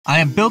I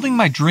am building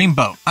my dream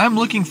boat. I am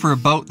looking for a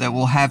boat that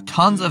will have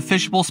tons of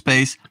fishable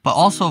space, but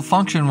also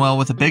function well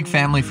with a big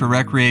family for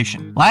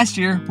recreation. Last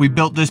year, we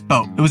built this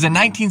boat. It was a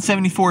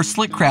 1974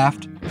 slick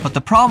craft, but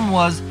the problem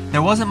was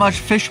there wasn't much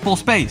fishable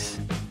space.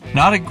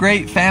 Not a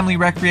great family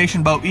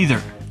recreation boat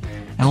either.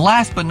 And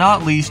last but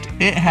not least,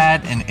 it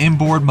had an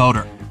inboard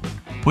motor,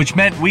 which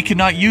meant we could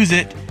not use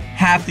it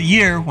half the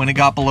year when it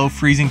got below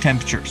freezing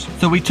temperatures.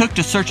 So we took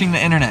to searching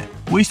the internet.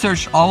 We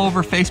searched all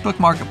over Facebook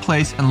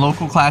Marketplace and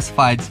local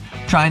classifieds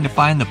trying to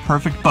find the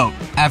perfect boat.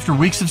 After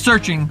weeks of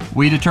searching,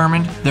 we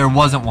determined there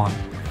wasn't one.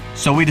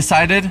 So we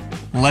decided,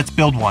 let's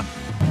build one.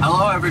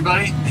 Hello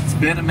everybody, it's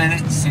been a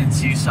minute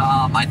since you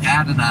saw my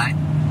dad and I,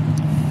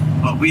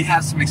 but we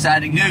have some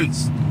exciting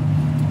news.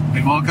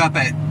 We woke up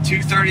at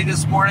 2:30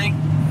 this morning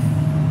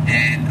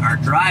and are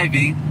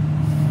driving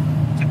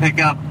to pick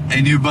up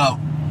a new boat.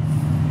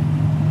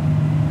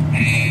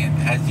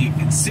 And as you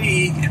can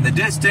see in the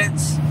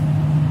distance,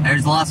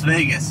 there's Las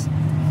Vegas.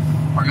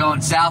 We're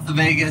going south of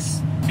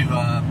Vegas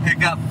to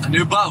pick up a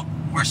new boat.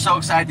 We're so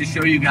excited to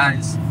show you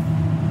guys,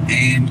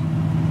 and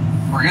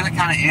we're gonna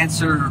kind of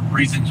answer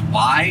reasons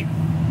why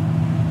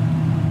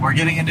we're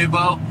getting a new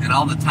boat and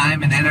all the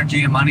time and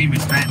energy and money we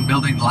spent in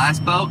building the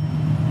last boat,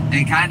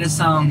 and kind of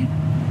some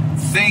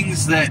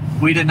things that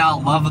we did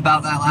not love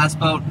about that last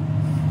boat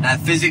that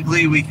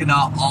physically we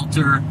cannot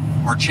alter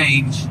or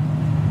change,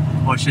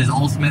 which has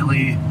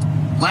ultimately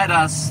led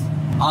us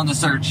on the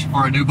search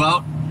for a new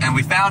boat. And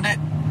we found it,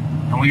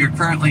 and we are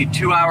currently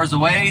 2 hours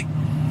away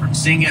from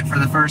seeing it for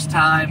the first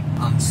time.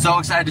 I'm so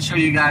excited to show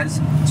you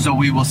guys, so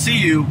we will see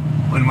you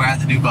when we're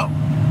at the new boat.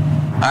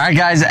 All right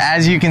guys,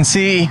 as you can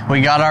see, we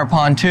got our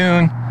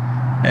pontoon.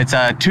 It's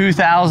a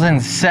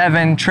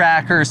 2007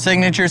 Tracker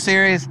Signature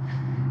Series,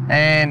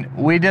 and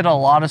we did a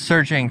lot of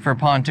searching for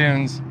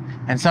pontoons,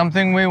 and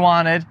something we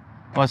wanted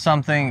was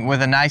something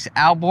with a nice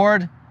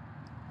outboard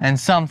and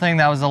something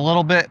that was a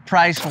little bit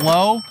priced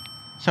low,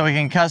 so we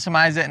can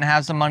customize it and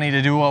have some money to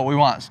do what we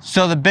want.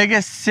 So the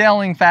biggest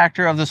selling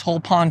factor of this whole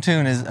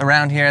pontoon is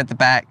around here at the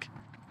back.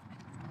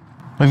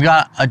 We've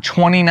got a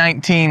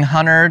 2019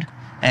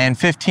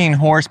 115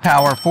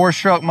 horsepower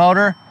 4-stroke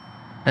motor.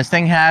 This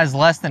thing has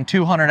less than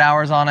 200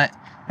 hours on it.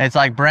 It's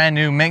like brand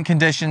new, mint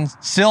condition,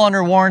 still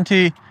under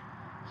warranty.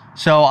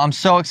 So I'm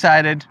so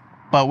excited,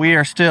 but we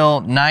are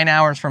still 9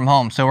 hours from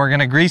home. So we're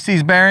gonna grease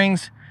these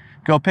bearings,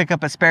 go pick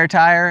up a spare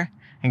tire,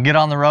 and get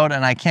on the road.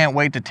 And I can't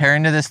wait to tear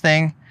into this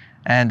thing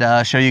and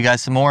show you guys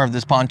some more of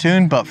this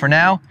pontoon. But for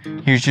now,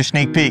 here's your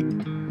sneak peek.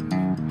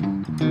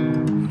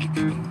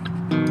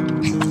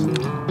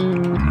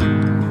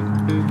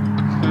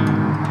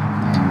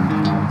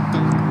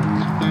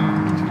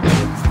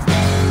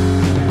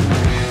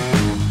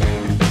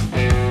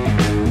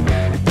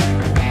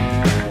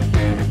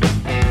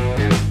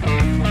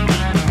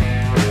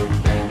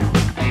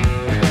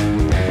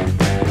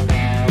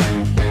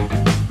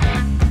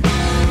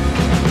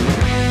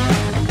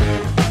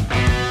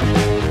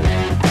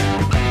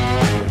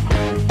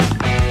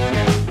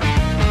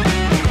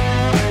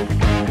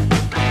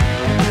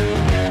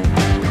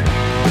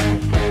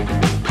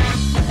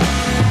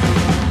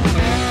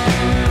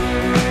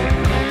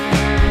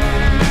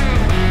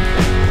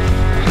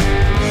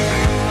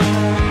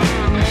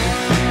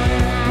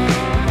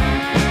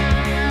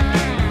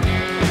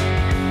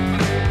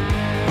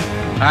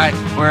 All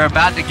right, we're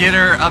about to get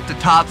her up to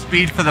top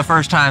speed for the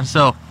first time,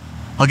 so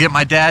I'll get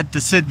my dad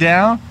to sit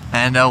down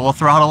and we'll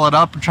throttle it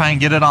up and try and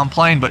get it on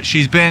plane. But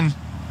she's been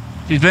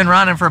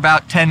running for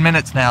about 10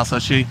 minutes now, so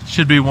she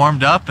should be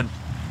warmed up, and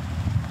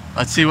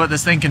let's see what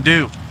this thing can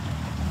do.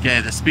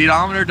 Okay, the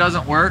speedometer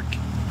doesn't work,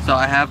 so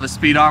I have a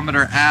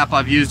speedometer app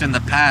I've used in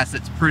the past.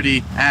 It's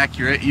pretty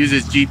accurate, it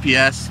uses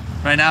GPS.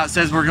 Right now it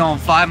says we're going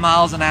 5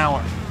 miles an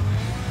hour.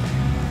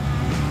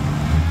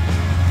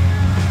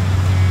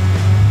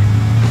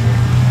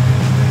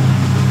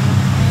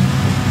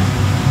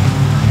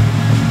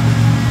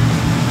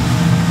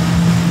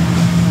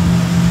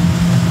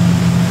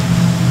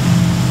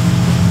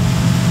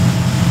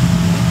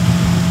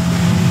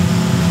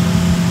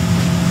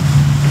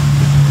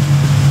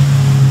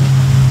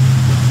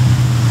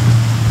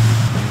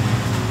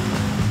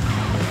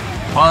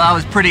 Well, that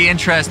was pretty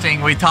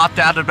interesting. We topped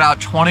out at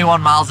about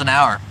 21 miles an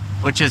hour,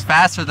 which is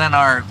faster than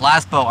our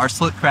last boat, our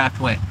slick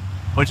craft went,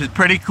 which is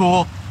pretty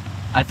cool.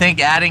 I think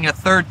adding a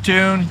third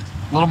tune,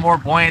 a little more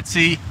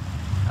buoyancy,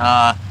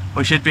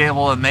 we should be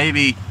able to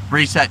maybe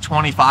reach that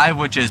 25,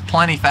 which is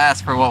plenty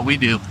fast for what we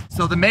do.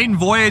 So the maiden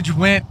voyage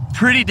went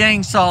pretty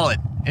dang solid.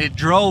 It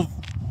drove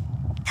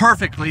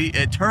perfectly.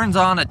 It turns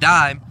on a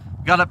dime,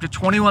 got up to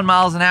 21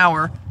 miles an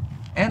hour,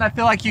 and I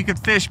feel like you could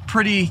fish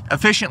pretty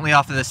efficiently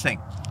off of this thing.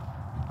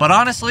 But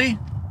honestly,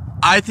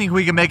 I think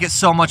we can make it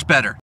so much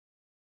better.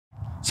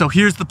 So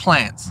here's the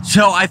plans.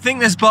 So I think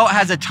this boat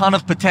has a ton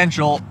of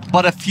potential,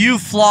 but a few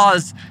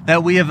flaws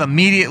that we have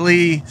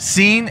immediately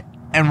seen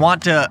and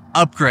want to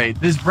upgrade.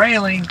 This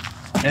railing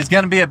is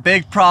gonna be a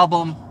big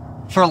problem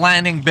for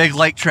landing big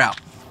lake trout.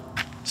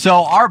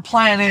 So our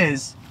plan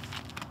is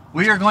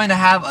we are going to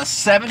have a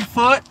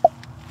 7-foot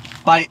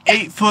by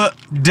 8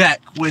 foot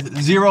deck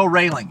with 0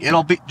 railing.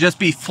 It'll just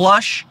be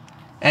flush,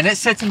 and it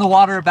sits in the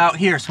water about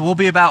here. So we'll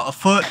be about a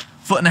foot,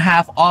 foot and a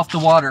half off the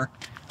water.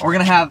 We're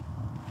gonna have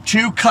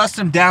 2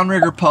 custom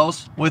downrigger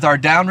posts with our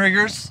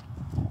downriggers.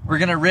 We're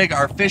gonna rig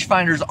our fish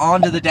finders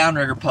onto the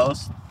downrigger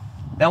posts.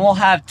 Then we'll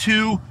have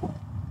 2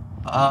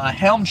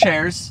 helm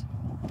chairs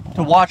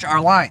to watch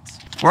our lines.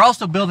 We're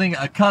also building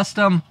a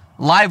custom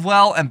live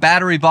well and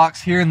battery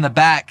box here in the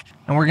back,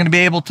 and we're gonna be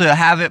able to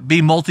have it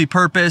be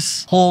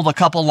multi-purpose, hold a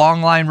couple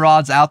long line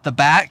rods out the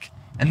back,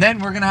 and then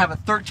we're gonna have a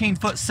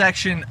 13-foot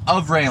section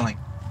of railing.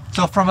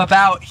 So from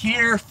about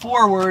here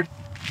forward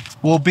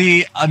will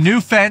be a new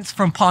fence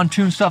from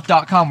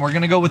pontoonstuff.com. We're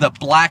gonna go with a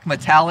black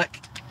metallic,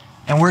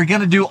 and we're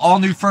gonna do all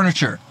new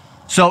furniture.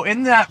 So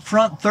in that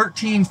front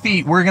 13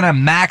 feet, we're gonna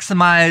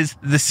maximize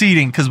the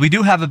seating because we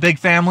do have a big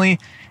family,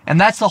 and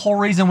that's the whole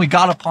reason we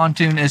got a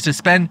pontoon, is to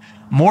spend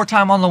more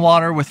time on the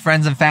water with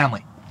friends and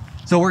family.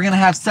 So we're gonna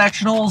have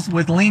sectionals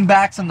with lean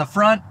backs in the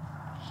front.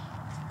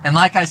 And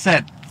like I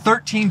said,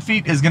 13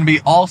 feet is gonna be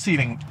all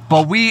seating.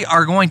 But we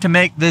are going to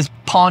make this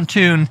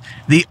pontoon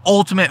the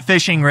ultimate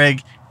fishing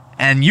rig,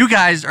 and you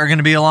guys are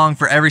gonna be along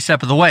for every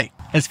step of the way.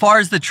 As far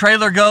as the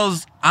trailer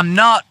goes, I'm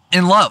not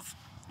in love.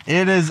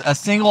 It is a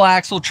single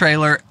axle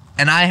trailer,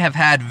 and I have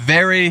had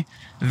very,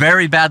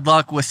 very bad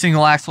luck with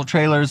single axle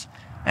trailers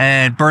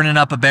and burning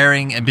up a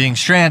bearing and being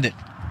stranded.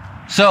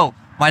 So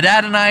my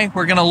dad and I,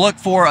 we're gonna look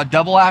for a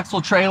double axle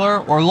trailer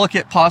or look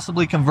at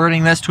possibly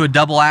converting this to a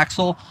double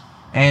axle.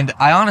 And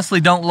I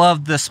honestly don't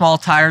love the small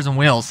tires and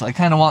wheels. I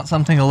kind of want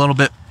something a little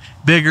bit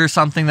bigger,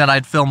 something that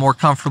I'd feel more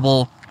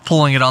comfortable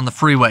pulling it on the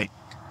freeway.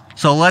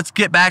 So let's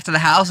get back to the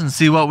house and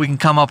see what we can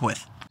come up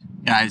with.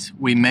 Guys,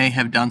 we may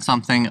have done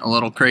something a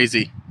little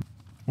crazy.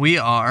 We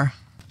are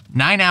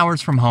 9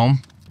 hours from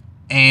home,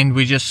 and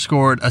we just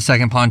scored a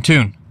second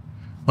pontoon.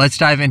 Let's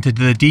dive into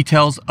the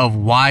details of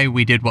why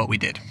we did what we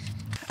did.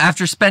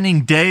 After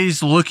spending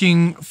days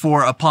looking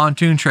for a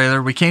pontoon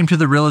trailer, we came to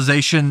the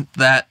realization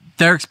that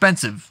they're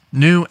expensive,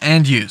 new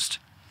and used.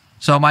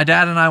 So my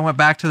dad and I went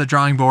back to the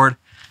drawing board,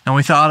 and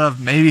we thought of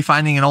maybe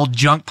finding an old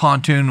junk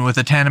pontoon with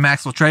a tandem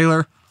axle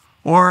trailer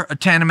or a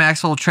tandem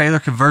axle trailer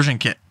conversion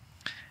kit.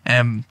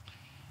 And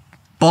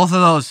both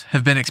of those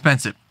have been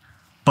expensive.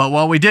 But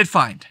what we did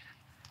find,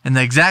 in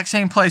the exact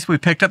same place we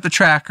picked up the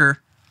tracker,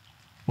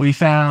 we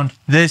found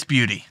this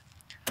beauty.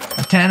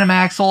 A tandem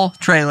axle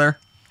trailer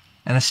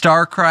and a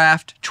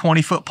Starcraft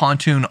 20-foot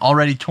pontoon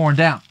already torn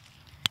down.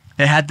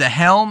 It had the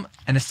helm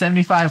and a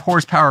 75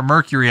 horsepower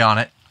Mercury on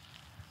it.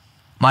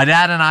 My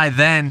dad and I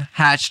then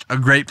hatched a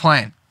great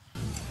plan.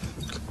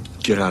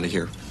 Get out of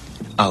here.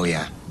 Oh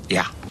yeah,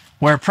 yeah.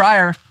 Where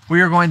prior,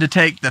 we were going to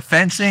take the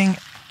fencing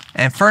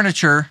and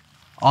furniture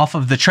off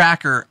of the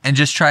tracker and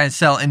just try and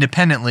sell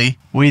independently,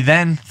 we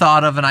then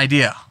thought of an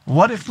idea.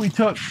 What if we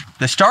took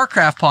the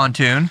Starcraft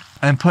pontoon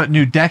and put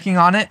new decking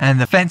on it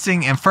and the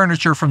fencing and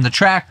furniture from the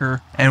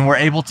tracker, and we're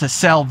able to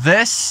sell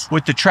this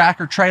with the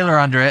tracker trailer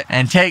under it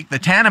and take the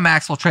tandem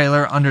axle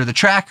trailer under the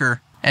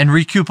tracker and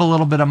recoup a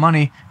little bit of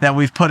money that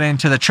we've put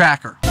into the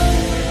tracker.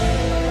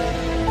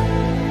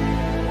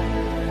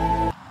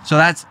 So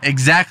that's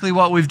exactly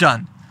what we've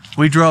done.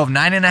 We drove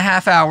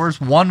 9.5 hours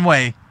one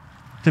way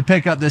to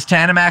pick up this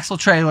tandem axle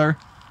trailer,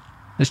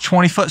 this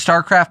 20-foot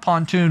Starcraft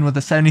pontoon with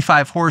a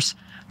 75 horse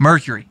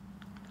Mercury.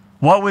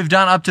 What we've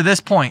done up to this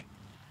point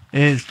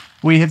is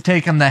we have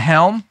taken the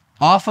helm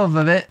off of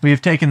it, we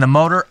have taken the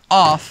motor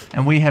off,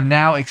 and we have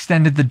now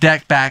extended the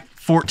deck back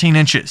 14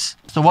 inches.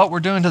 So what we're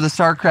doing to the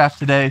Starcraft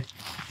today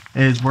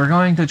is we're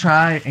going to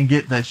try and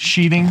get the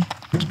sheeting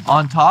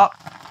on top.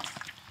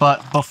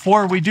 But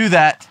before we do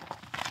that,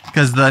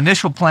 because the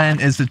initial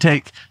plan is to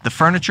take the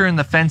furniture and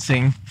the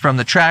fencing from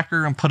the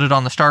tracker and put it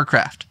on the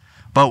Starcraft.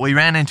 But we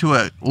ran into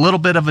a little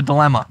bit of a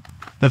dilemma.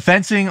 The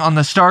fencing on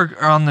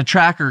the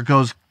tracker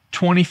goes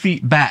 20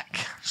 feet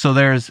back. So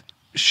there's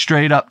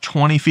straight up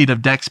 20 feet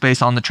of deck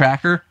space on the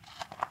tracker.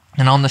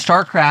 And on the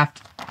Starcraft,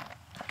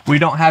 we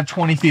don't have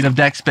 20 feet of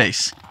deck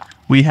space.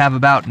 We have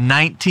about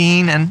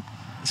 19 and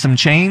some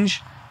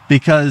change,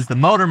 because the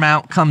motor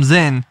mount comes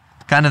in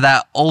kind of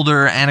that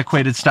older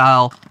antiquated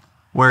style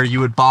where you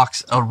would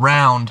box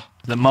around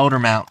the motor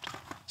mount.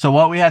 So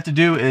what we have to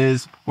do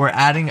is we're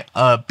adding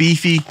a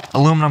beefy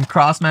aluminum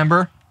cross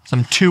member,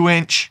 some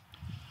 2-inch,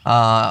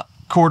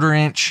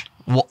 1/4-inch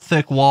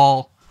thick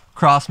wall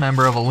cross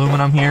member of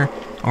aluminum here.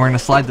 And we're gonna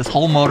slide this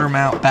whole motor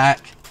mount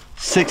back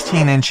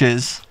 16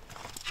 inches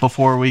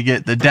before we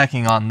get the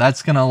decking on.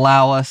 That's gonna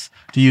allow us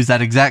to use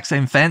that exact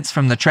same fence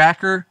from the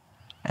tracker,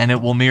 and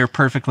it will mirror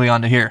perfectly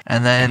onto here.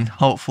 And then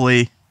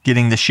hopefully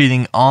getting the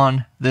sheeting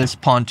on this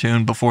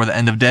pontoon before the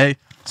end of day.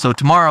 So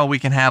tomorrow we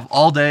can have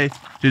all day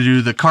to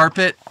do the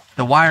carpet,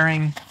 the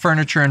wiring,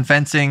 furniture, and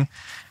fencing.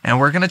 And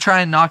we're gonna try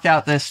and knock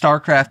out this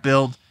Starcraft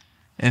build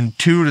in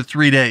 2 to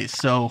 3 days.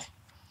 So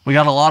we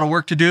got a lot of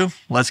work to do.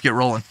 Let's get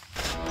rolling.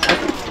 All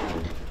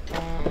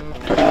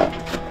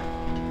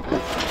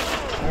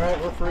right,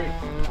 we're free.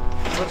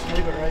 Let's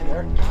leave it right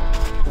there.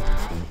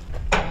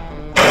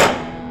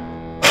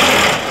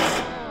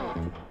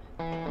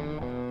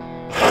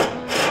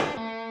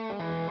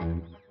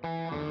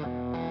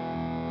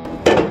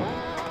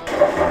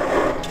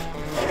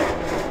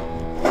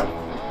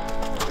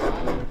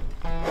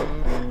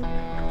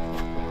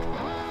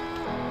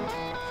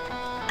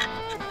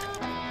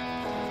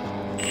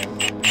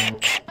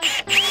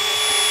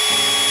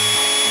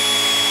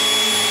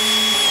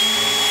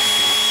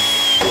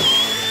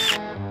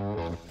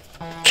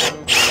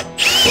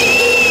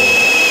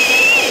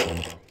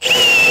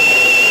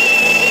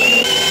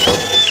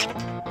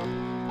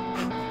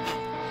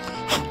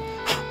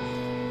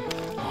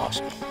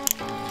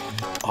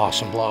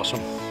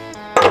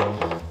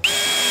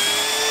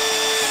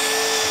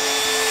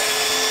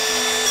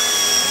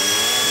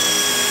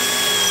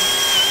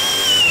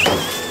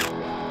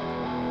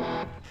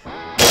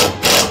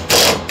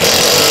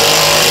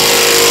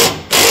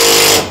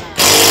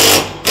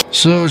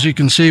 So as you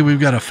can see, we've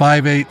got a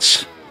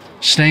 5/8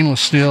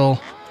 stainless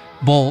steel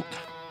bolt,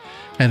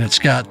 and it's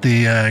got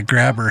the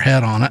grabber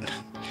head on it.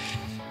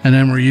 And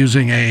then we're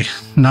using a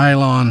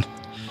nylon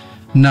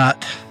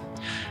nut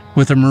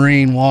with a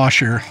marine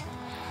washer,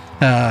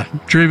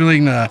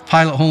 dribbling the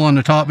pilot hole on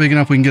the top big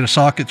enough we can get a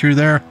socket through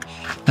there,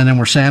 and then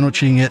we're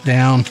sandwiching it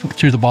down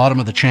through the bottom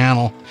of the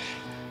channel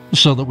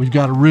so that we've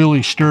got a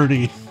really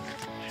sturdy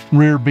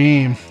rear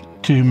beam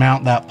to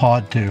mount that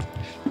pod to.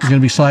 We're going to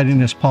be sliding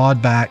this pod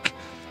back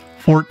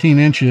 14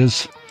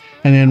 inches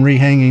and then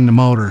rehanging the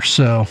motor.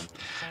 So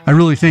I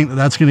really think that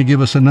that's going to give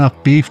us enough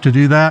beef to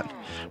do that.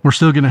 We're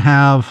still going to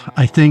have,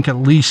 I think, at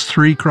least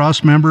 3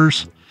 cross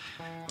members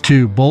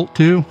to bolt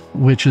to,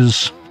 which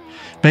is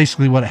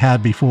basically what it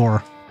had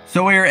before.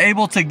 So we were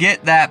able to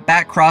get that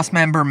back cross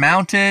member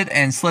mounted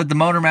and slid the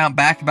motor mount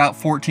back about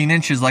 14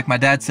 inches like my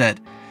dad said.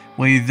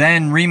 We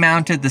then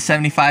remounted the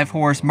 75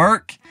 horse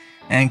Merc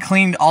and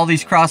cleaned all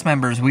these cross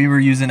members. We were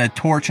using a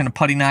torch and a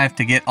putty knife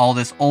to get all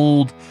this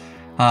old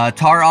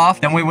tar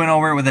off. Then we went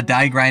over it with a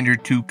die grinder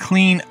to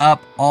clean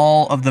up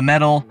all of the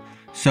metal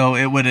so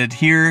it would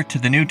adhere to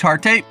the new tar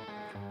tape.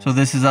 So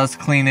this is us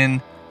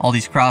cleaning all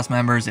these cross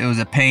members. It was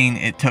a pain,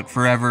 it took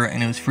forever,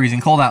 and it was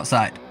freezing cold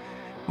outside.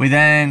 We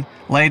then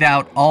laid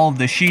out all of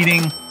the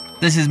sheeting.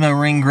 This is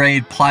marine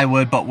grade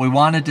plywood, but we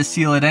wanted to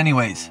seal it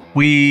anyways.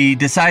 We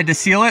decided to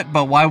seal it,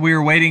 but while we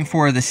were waiting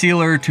for the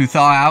sealer to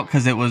thaw out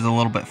because it was a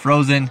little bit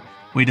frozen,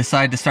 we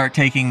decided to start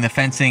taking the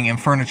fencing and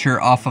furniture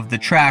off of the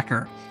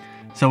tracker.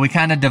 So we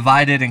kind of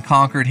divided and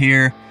conquered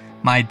here.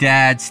 My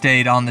dad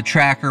stayed on the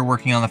tracker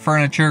working on the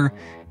furniture,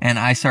 and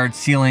I started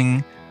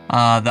sealing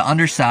the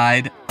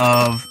underside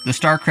of the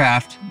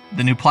Starcraft,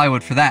 the new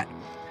plywood for that.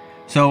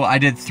 So I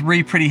did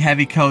 3 pretty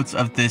heavy coats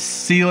of this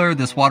sealer,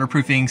 this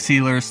waterproofing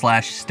sealer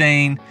 /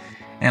 stain,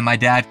 and my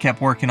dad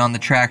kept working on the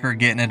tracker,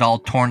 getting it all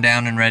torn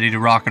down and ready to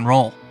rock and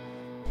roll.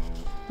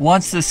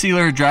 Once the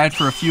sealer dried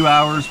for a few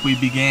hours, we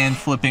began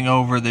flipping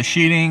over the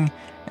sheeting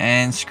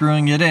and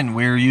screwing it in.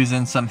 We were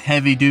using some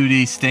heavy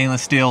duty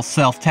stainless steel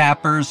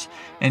self-tappers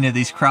into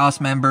these cross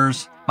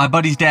members. My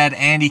buddy's dad,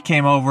 Andy,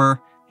 came over.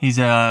 He's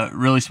a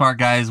really smart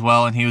guy as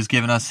well, and he was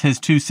giving us his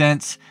 2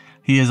 cents.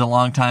 He is a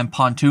longtime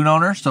pontoon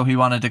owner, so he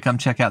wanted to come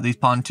check out these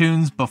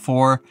pontoons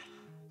before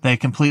they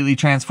completely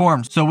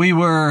transformed. So we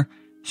were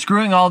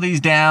screwing all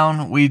these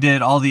down. We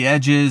did all the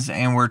edges,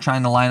 and we're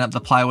trying to line up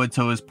the plywood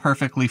so it was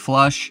perfectly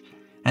flush.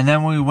 And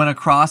then we went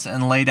across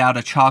and laid out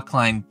a chalk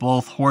line,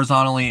 both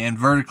horizontally and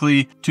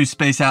vertically, to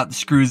space out the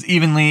screws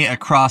evenly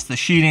across the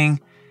sheeting.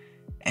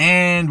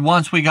 And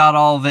once we got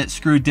all of it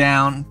screwed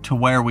down to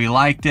where we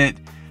liked it,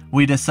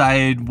 we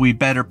decided we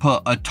better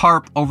put a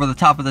tarp over the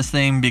top of this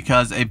thing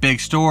because a big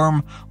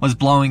storm was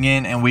blowing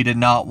in and we did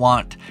not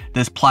want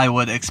this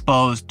plywood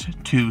exposed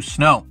to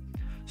snow.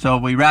 So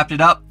we wrapped it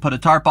up, put a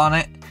tarp on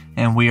it,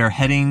 and we are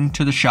heading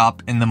to the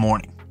shop in the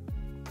morning.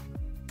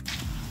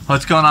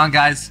 What's going on,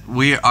 guys?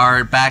 We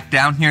are back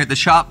down here at the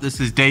shop.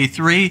 This is day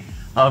 3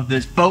 of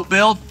this boat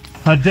build.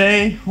 A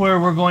day where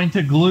we're going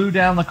to glue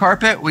down the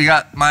carpet. We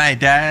got my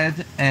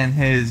dad and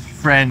his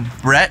friend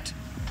Brett.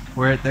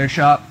 We're at their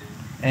shop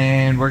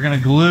and we're gonna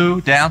glue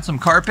down some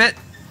carpet.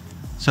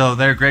 So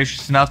they're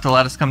gracious enough to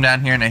let us come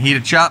down here in a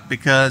heated shop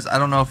because I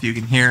don't know if you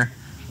can hear,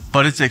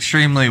 but it's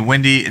extremely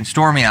windy and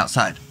stormy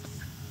outside.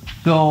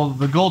 So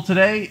the goal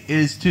today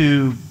is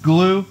to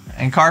glue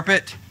and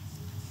carpet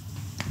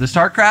the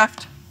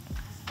Starcraft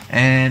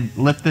and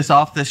lift this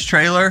off this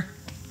trailer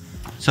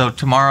so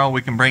tomorrow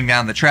we can bring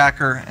down the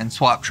tracker and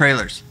swap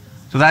trailers.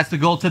 So that's the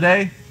goal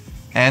today.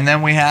 And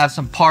then we have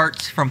some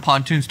parts from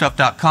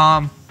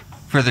pontoonstuff.com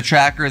for the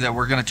tracker that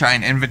we're going to try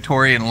and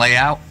inventory and lay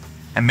out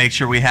and make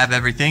sure we have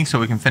everything so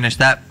we can finish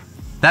that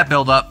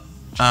build up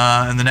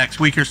in the next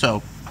week or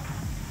so.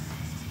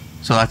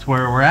 So that's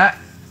where we're at.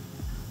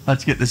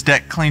 Let's get this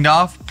deck cleaned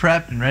off,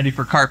 prepped, and ready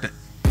for carpet.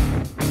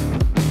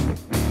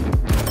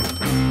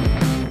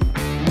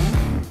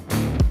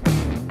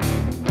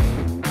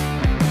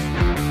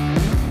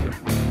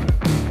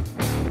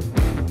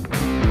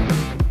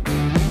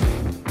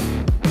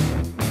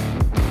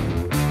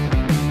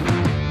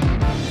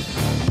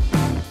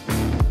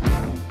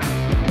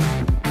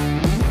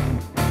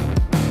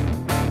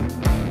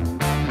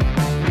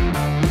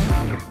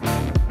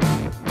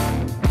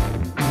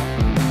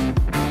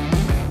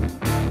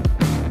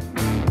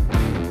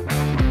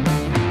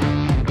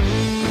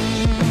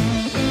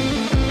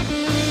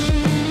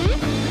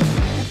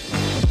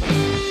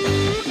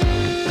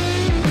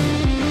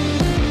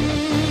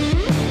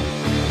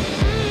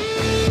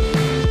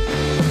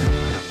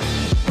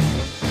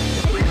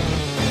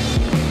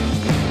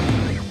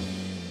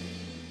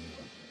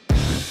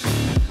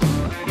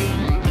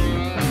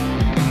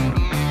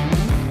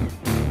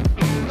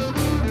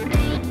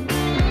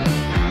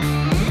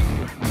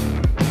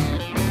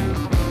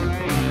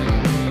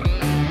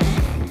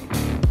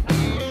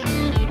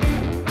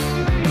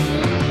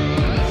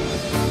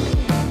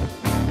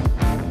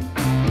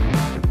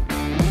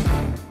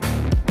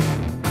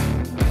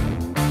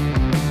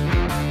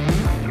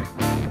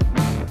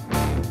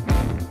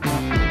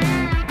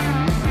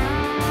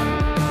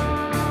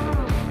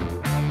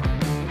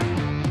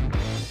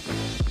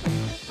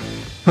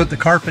 put the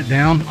carpet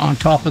down on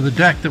top of the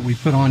deck that we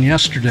put on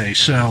yesterday.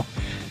 So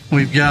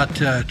we've got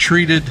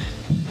treated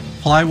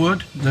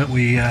plywood that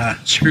we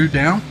screwed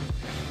down,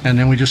 and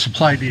then we just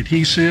applied the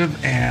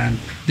adhesive and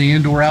the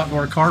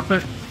indoor-outdoor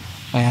carpet,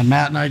 and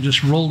Matt and I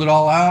just rolled it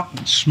all out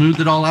and smoothed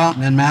it all out,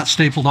 and then Matt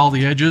stapled all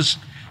the edges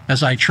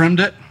as I trimmed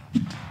it,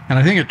 and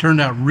I think it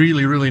turned out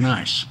really, really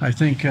nice. I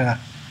think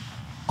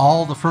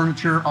all the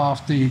furniture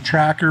off the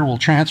tracker will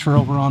transfer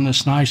over on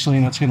this nicely,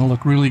 and it's going to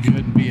look really good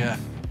and be a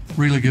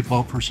really good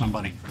boat for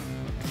somebody.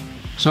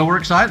 So we're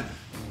excited.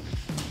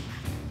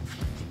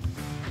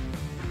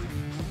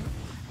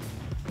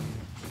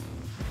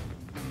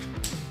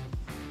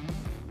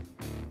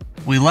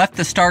 We left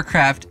the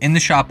Starcraft in the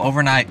shop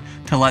overnight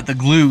to let the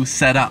glue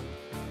set up.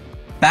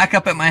 Back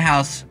up at my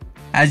house,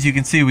 as you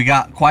can see, we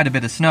got quite a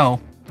bit of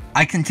snow.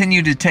 I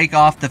continued to take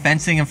off the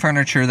fencing and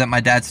furniture that my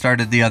dad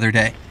started the other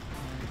day.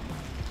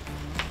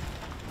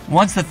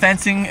 Once the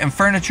fencing and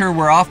furniture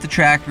were off the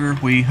tracker,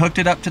 we hooked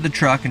it up to the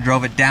truck and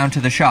drove it down to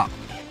the shop.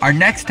 Our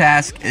next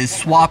task is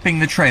swapping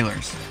the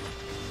trailers.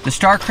 The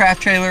Starcraft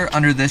trailer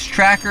under this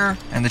tracker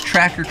and the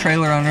tracker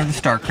trailer under the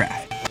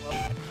Starcraft.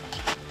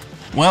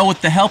 Well,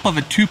 with the help of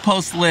a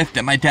 2-post lift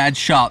at my dad's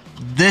shop,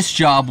 this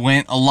job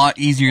went a lot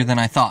easier than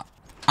I thought.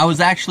 I was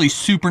actually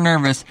super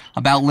nervous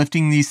about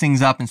lifting these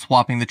things up and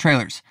swapping the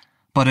trailers,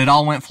 but it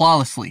all went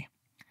flawlessly.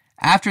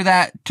 After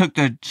that, took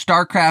the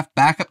Starcraft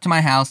back up to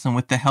my house, and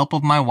with the help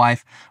of my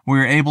wife, we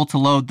were able to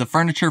load the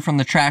furniture from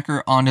the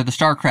tracker onto the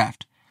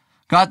Starcraft.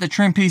 Got the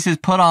trim pieces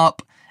put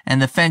up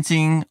and the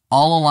fencing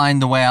all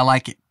aligned the way I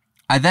like it.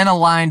 I then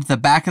aligned the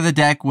back of the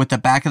deck with the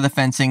back of the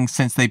fencing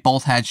since they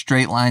both had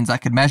straight lines I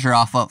could measure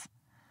off of.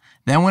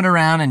 Then went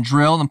around and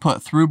drilled and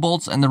put through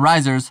bolts and the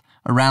risers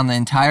around the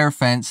entire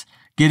fence,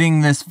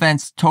 getting this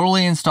fence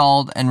totally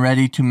installed and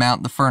ready to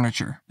mount the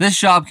furniture. This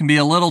job can be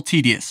a little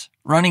tedious.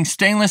 Running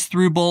stainless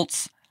through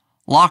bolts,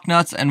 lock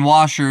nuts, and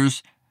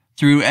washers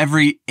through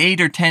every 8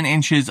 or 10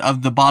 inches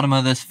of the bottom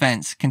of this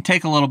fence can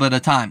take a little bit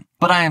of time,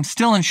 but I am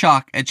still in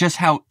shock at just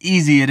how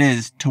easy it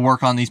is to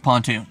work on these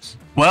pontoons.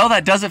 Well,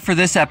 that does it for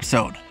this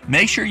episode.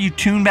 Make sure you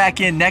tune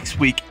back in next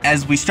week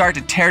as we start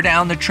to tear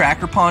down the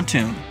tracker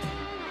pontoon.